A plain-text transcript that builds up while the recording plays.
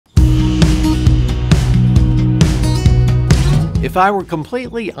If I were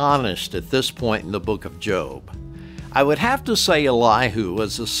completely honest at this point in the book of Job, I would have to say Elihu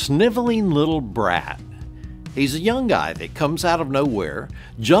was a sniveling little brat. He's a young guy that comes out of nowhere,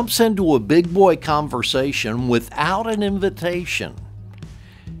 jumps into a big boy conversation without an invitation.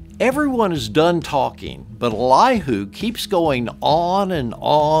 Everyone is done talking, but Elihu keeps going on and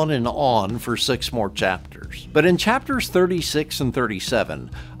on and on for 6 more chapters. But in chapters 36 and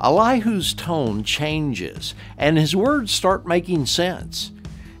 37, Elihu's tone changes and his words start making sense.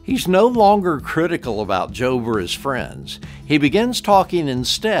 He's no longer critical about Job or his friends. He begins talking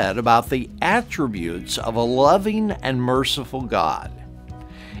instead about the attributes of a loving and merciful God.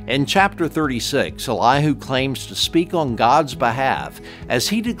 In chapter 36, Elihu claims to speak on God's behalf as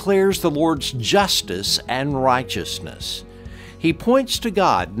he declares the Lord's justice and righteousness. He points to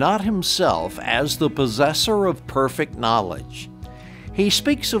God, not himself, as the possessor of perfect knowledge. He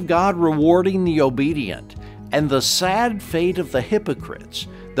speaks of God rewarding the obedient and the sad fate of the hypocrites,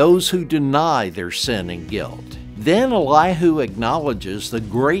 those who deny their sin and guilt. Then Elihu acknowledges the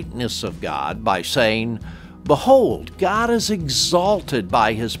greatness of God by saying, "Behold, God is exalted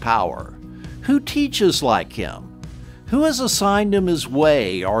by his power. Who teaches like him? Who has assigned him his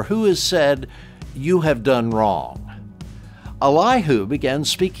way, or who has said, 'You have done wrong'?" Elihu began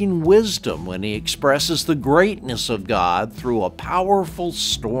speaking wisdom when he expresses the greatness of God through a powerful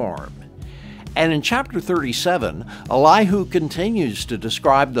storm. And in chapter 37, Elihu continues to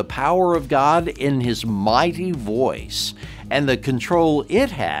describe the power of God in his mighty voice and the control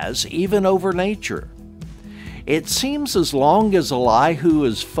it has even over nature. It seems as long as Elihu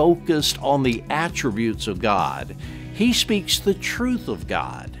is focused on the attributes of God, he speaks the truth of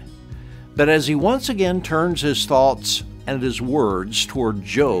God. But as he once again turns his thoughts and his words toward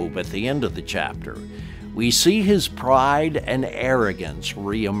Job at the end of the chapter, we see his pride and arrogance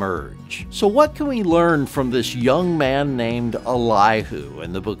reemerge. So what can we learn from this young man named Elihu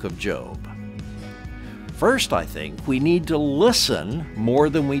in the book of Job? First, I think we need to listen more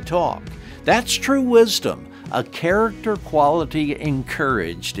than we talk. That's true wisdom, a character quality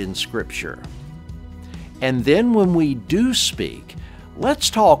encouraged in Scripture. And then when we do speak, let's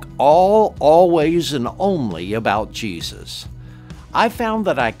talk always, and only about Jesus. I found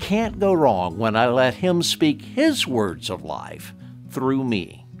that I can't go wrong when I let him speak his words of life through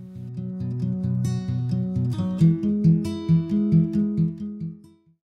me.